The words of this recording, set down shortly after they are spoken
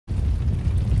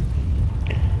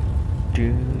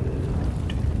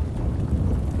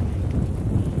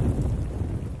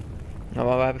Now,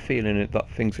 I have a feeling that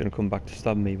thing's going to come back to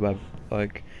stab me, where,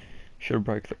 like, should have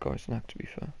broke that guy's neck, to be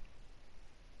fair.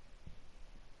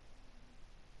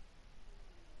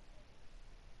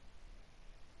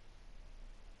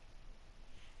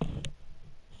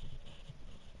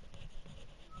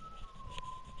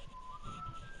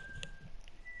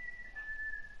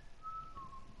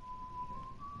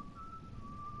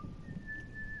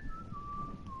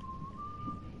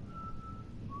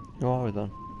 Who are we then?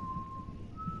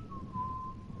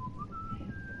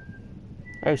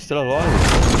 Oh, he's still alive.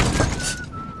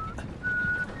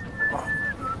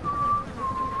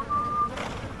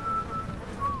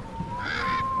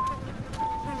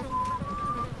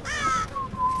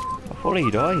 I thought he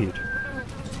died.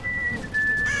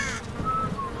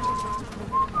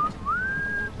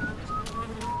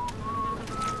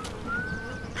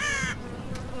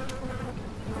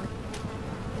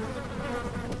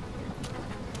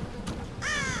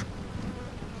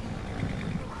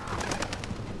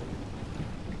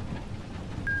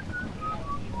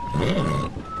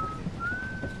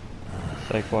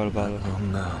 Say quite about it. Oh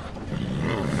no.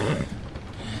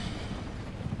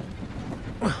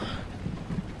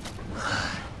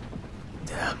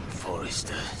 Damn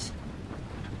foresters.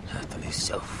 They're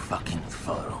so fucking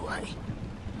far away.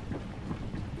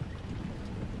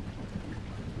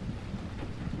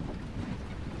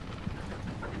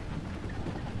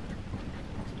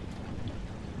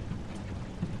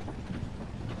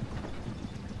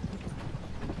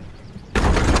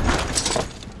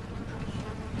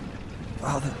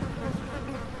 Father.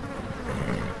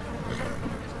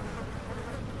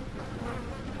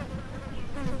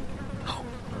 Oh.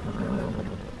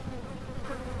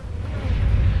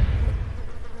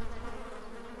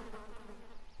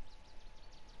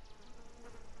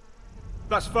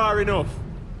 That's far enough.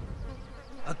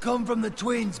 I come from the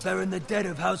twins bearing the dead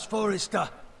of House Forrester.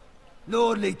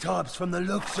 Lordly types from the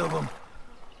looks of them.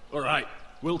 All right,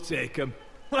 we'll take them.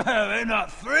 Well, they're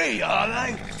not free, are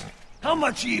they? How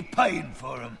much are you paying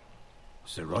for them?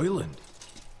 Sir Royland.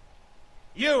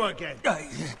 You again? What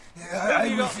have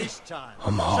you got this time?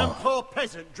 Some poor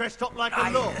peasant dressed up like a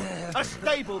lord. A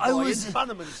stable boy in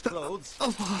bannerman's clothes.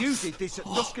 You did this at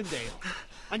Duskendale.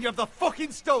 And you have the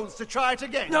fucking stones to try it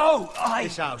again? No,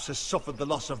 This house has suffered the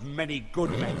loss of many good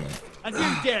men. And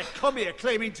you dare come here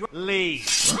claiming to leave.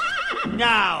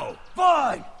 Now!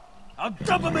 Fine! I'll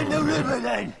dump them in the river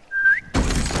then!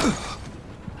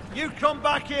 You come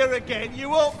back here again, you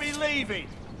won't be leaving.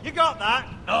 You got that?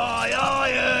 Aye,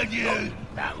 I heard you!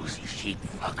 Lousy sheep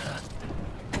fucker.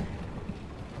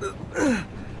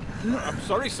 I'm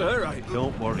sorry, sir.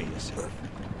 Don't worry yourself.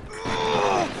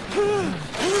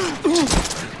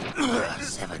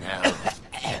 7 hours.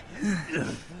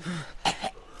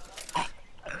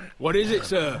 What is it,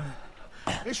 sir?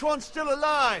 This one's still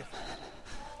alive.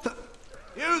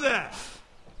 You there?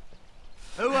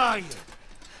 Who are you?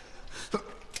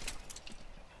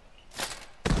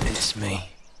 It's me.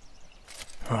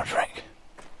 Roderick.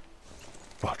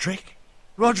 Roderick?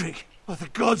 Roderick? Oh, the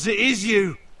gods, it is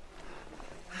you!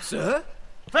 Sir?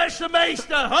 Fetch the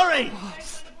maester, hurry!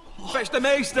 Fetch the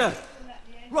maester!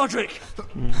 Roderick!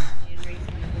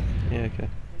 Yeah, okay.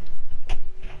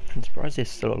 I'm surprised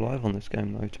he's still alive on this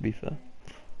game though, to be fair.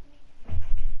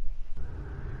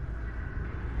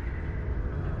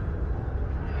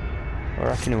 I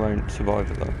reckon he won't survive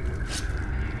it though.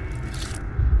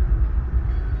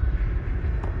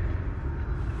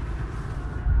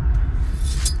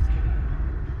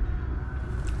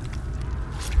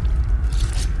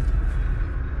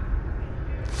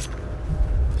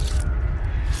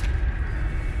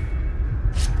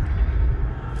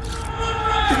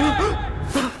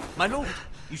 My lord,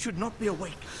 you should not be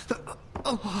awake.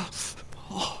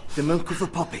 The milk of the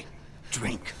poppy.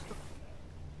 Drink.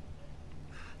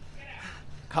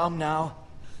 Come now.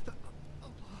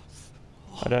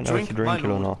 I don't know if to drink it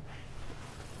or not.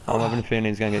 I'm having a feeling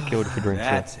he's going to get killed if he drinks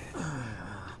That's it.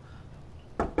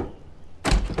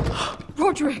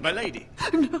 Roderick! My lady.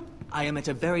 No. I am at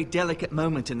a very delicate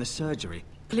moment in the surgery.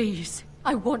 Please,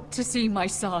 I want to see my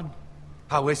son.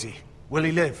 How is he? Will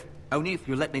he live? Only if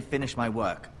you let me finish my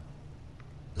work.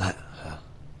 Let her.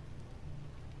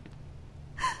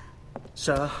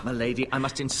 Sir, my lady, I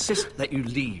must insist that you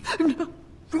leave. No.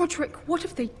 Roderick, what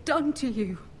have they done to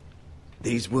you?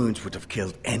 These wounds would have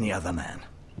killed any other man.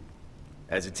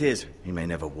 As it is, he may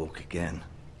never walk again.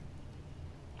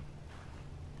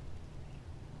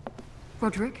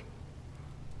 Roderick?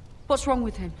 What's wrong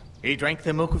with him? He drank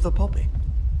the milk of the poppy.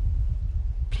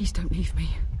 Please don't leave me.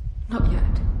 Not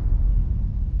yet.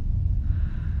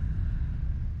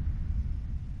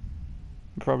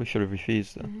 Probably should have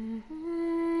refused it.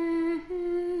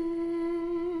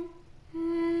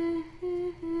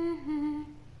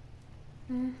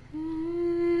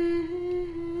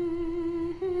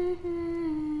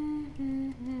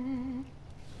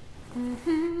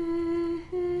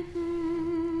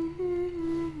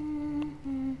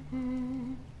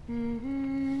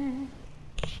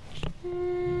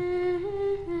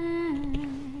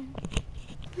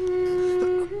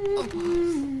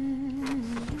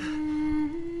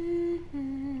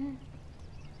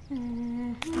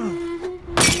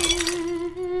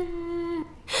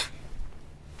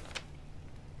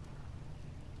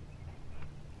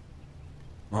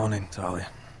 Morning, Talia.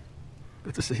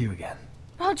 Good to see you again.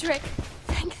 Roderick,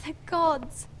 thank the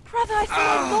gods. Brother, I thought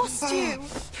I lost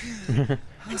you.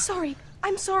 I'm sorry.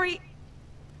 I'm sorry.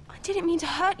 I didn't mean to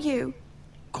hurt you.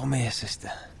 Come here,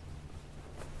 sister.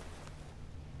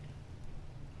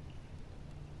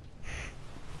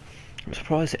 I'm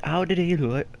surprised. How did he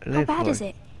live? How bad is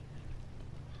it?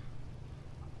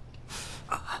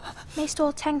 Maester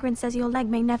Tengrin says your leg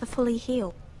may never fully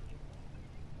heal.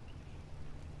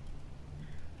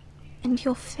 And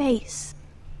your face.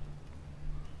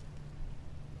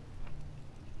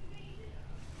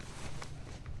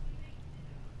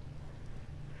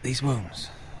 These wounds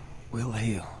will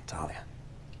heal, Talia.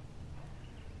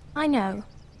 I know.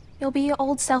 You'll be your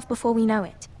old self before we know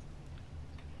it.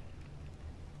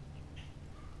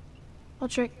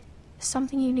 Roderick, there's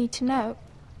something you need to know.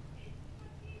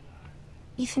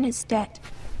 Ethan is dead.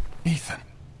 Ethan?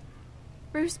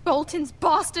 Bruce Bolton's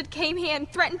bastard came here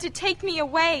and threatened to take me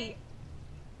away.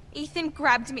 Ethan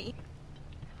grabbed me.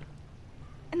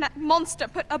 And that monster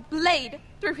put a blade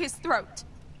through his throat.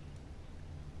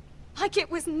 Like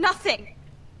it was nothing.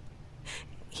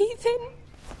 Ethan?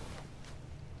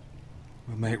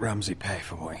 We'll make Ramsay pay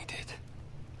for what he did.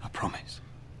 I promise.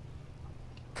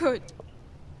 Good.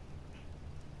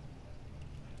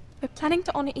 We're planning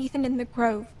to honor Ethan in the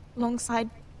Grove, alongside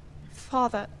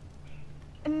Father.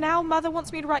 And now Mother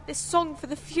wants me to write this song for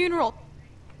the funeral.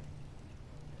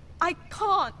 I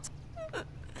can't.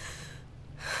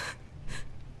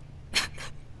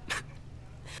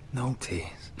 No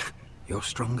tears. You're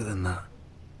stronger than that.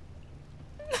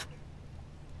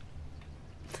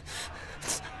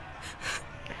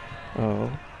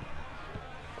 Oh.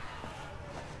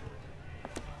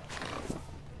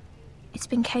 It's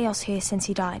been chaos here since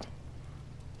he died.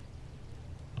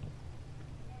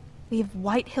 We have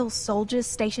White Hill soldiers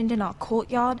stationed in our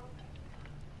courtyard.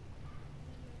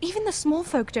 Even the small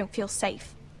folk don't feel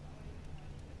safe.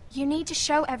 You need to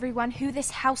show everyone who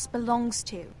this house belongs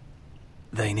to.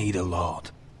 They need a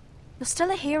lord. You're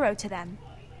still a hero to them.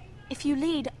 If you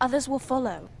lead, others will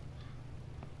follow.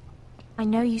 I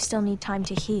know you still need time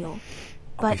to heal,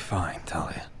 I'll be but fine,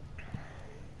 Talia.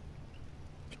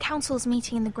 the council's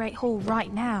meeting in the Great Hall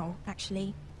right now,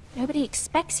 actually. Nobody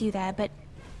expects you there, but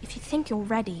if you think you're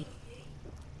ready...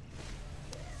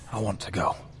 I want to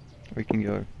go. We can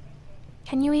go.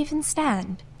 Can you even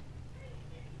stand?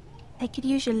 They could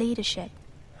use your leadership.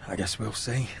 I guess we'll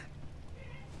see.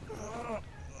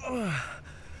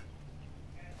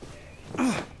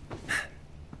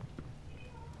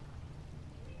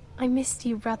 I missed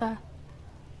you, brother.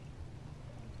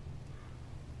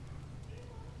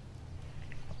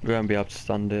 We won't be able to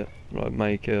stand it. Like,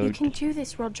 make it. You can do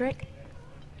this, Roderick.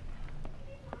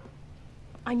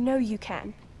 I know you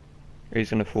can. He's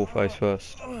gonna fall face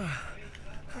first.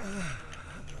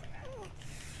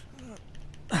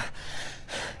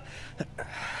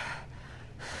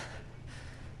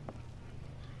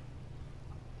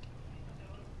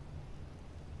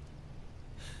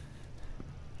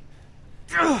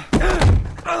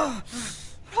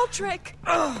 Roderick!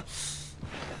 I'm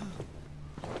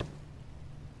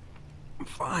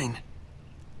fine.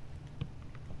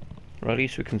 Well, at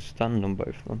least we can stand on both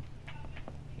of them.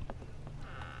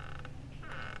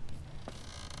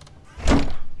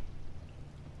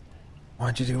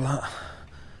 Why'd you do that?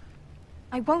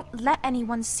 I won't let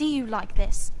anyone see you like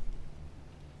this.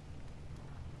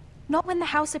 Not when the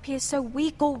house appears so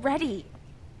weak already.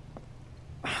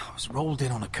 I was rolled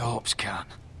in on a corpse cart.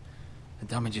 The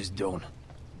damage is done.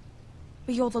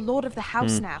 But you're the lord of the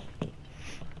house now.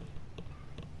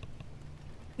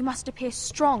 You must appear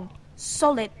strong,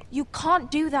 solid. You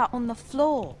can't do that on the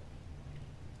floor.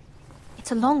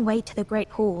 It's a long way to the Great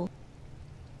Hall.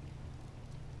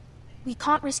 We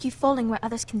can't risk you falling where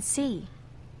others can see.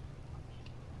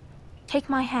 Take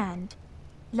my hand.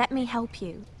 Let me help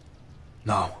you.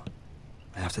 No.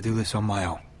 I have to do this on my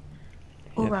own.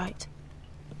 All Yep. right.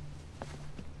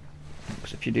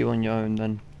 Because if you do on your own,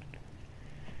 then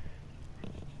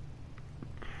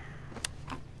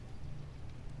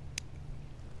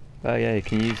Oh yeah, you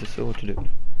can use the sword to do it.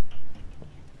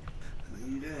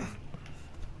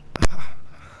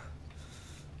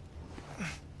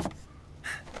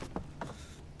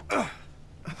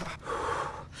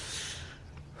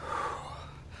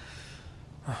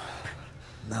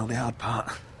 Now the hard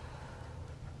part.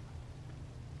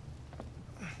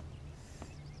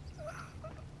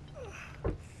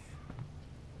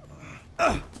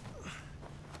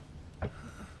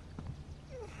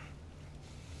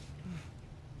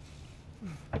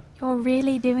 You're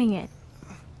really doing it.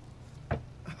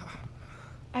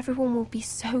 Everyone will be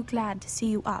so glad to see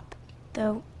you up.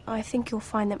 Though, I think you'll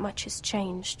find that much has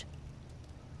changed.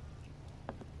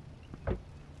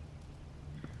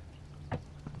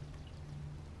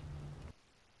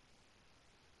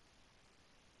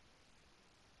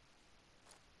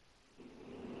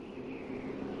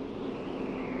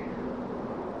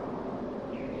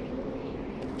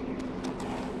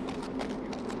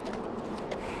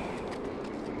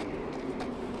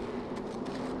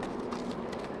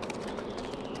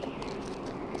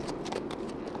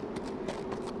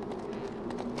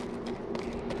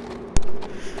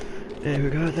 There we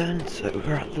go then, so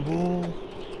we're at the wall.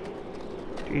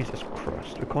 Jesus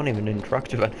Christ, we can't even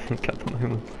interact with anything at the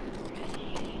moment.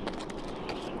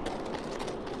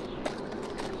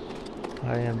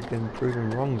 I have been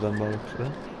proven wrong then by the looks of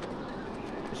it.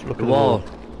 Just look at the wall.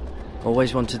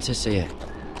 Always wanted to see it,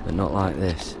 but not like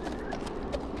this.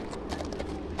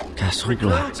 Castle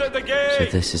Black. So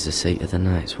this is the seat of the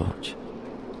Night's Watch.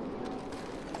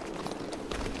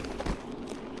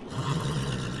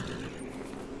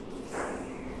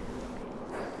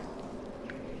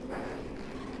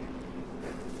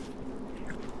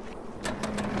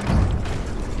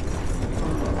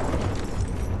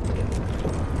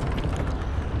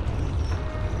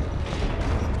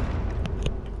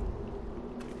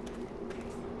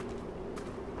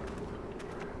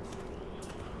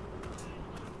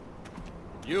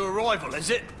 New arrival, is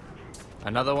it?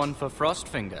 Another one for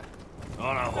Frostfinger.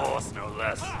 On a horse, no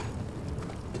less.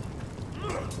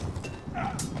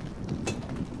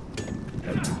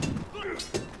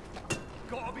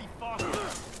 Gotta be faster.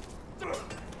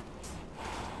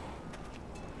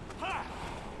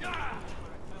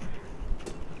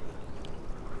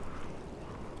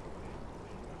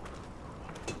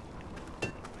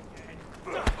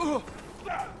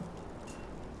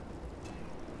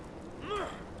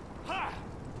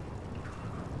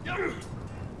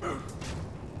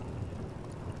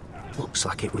 Looks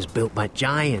like it was built by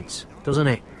giants, doesn't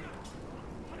it?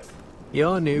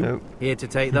 You're new, Nope. here to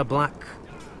take the black.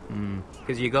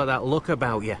 Because you got that look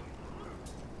about you.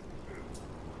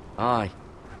 Aye,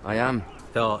 I am.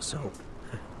 Thought so.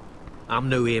 I'm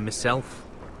new here myself.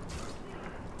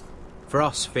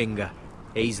 Frostfinger,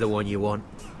 he's the one you want.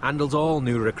 Handles all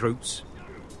new recruits.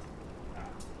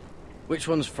 Which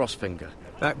one's Frostfinger?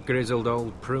 That grizzled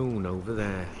old prune over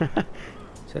there.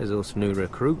 Says us new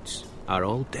recruits are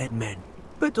all dead men.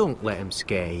 But don't let him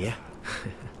scare you.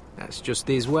 That's just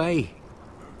his way.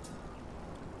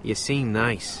 You seem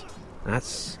nice.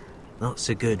 That's not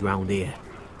so good round here.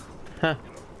 Huh.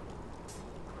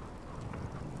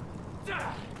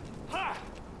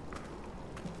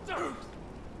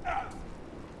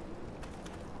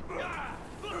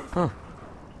 Huh.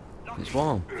 It's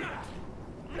warm.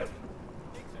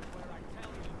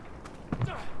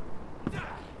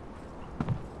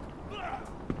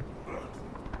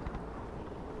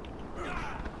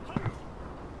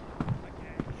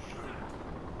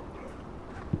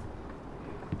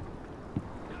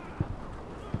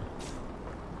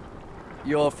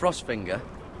 You're Frostfinger?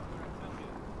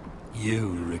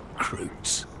 You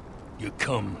recruits. You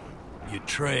come, you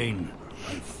train,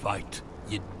 you fight,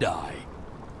 you die.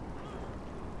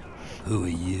 Who are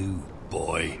you,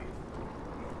 boy?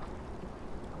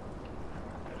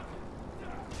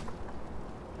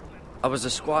 I was a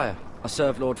squire. I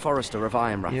served Lord Forrester of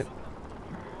Ironrath. Yep.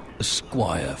 A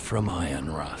squire from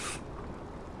Ironrath.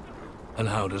 And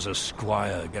how does a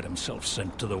squire get himself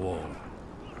sent to the wall?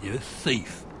 You a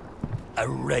thief? A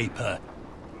raper?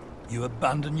 You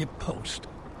abandon your post?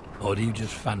 Or do you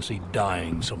just fancy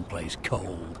dying someplace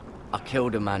cold? I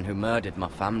killed a man who murdered my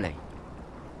family.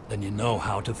 Then you know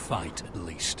how to fight, at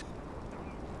least.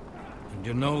 And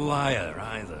you're no liar,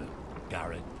 either,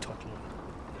 Garrett Tuttle.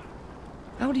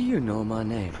 How do you know my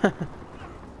name?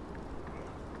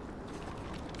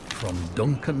 From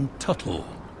Duncan Tuttle,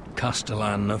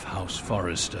 Castellan of House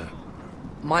Forrester.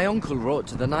 My uncle wrote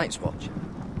to the Night's Watch.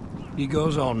 He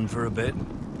goes on for a bit,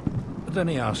 but then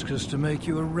he asks us to make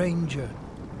you a ranger.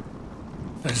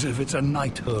 As if it's a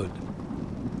knighthood.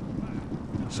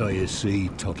 So you see,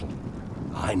 Tuttle,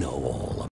 I know all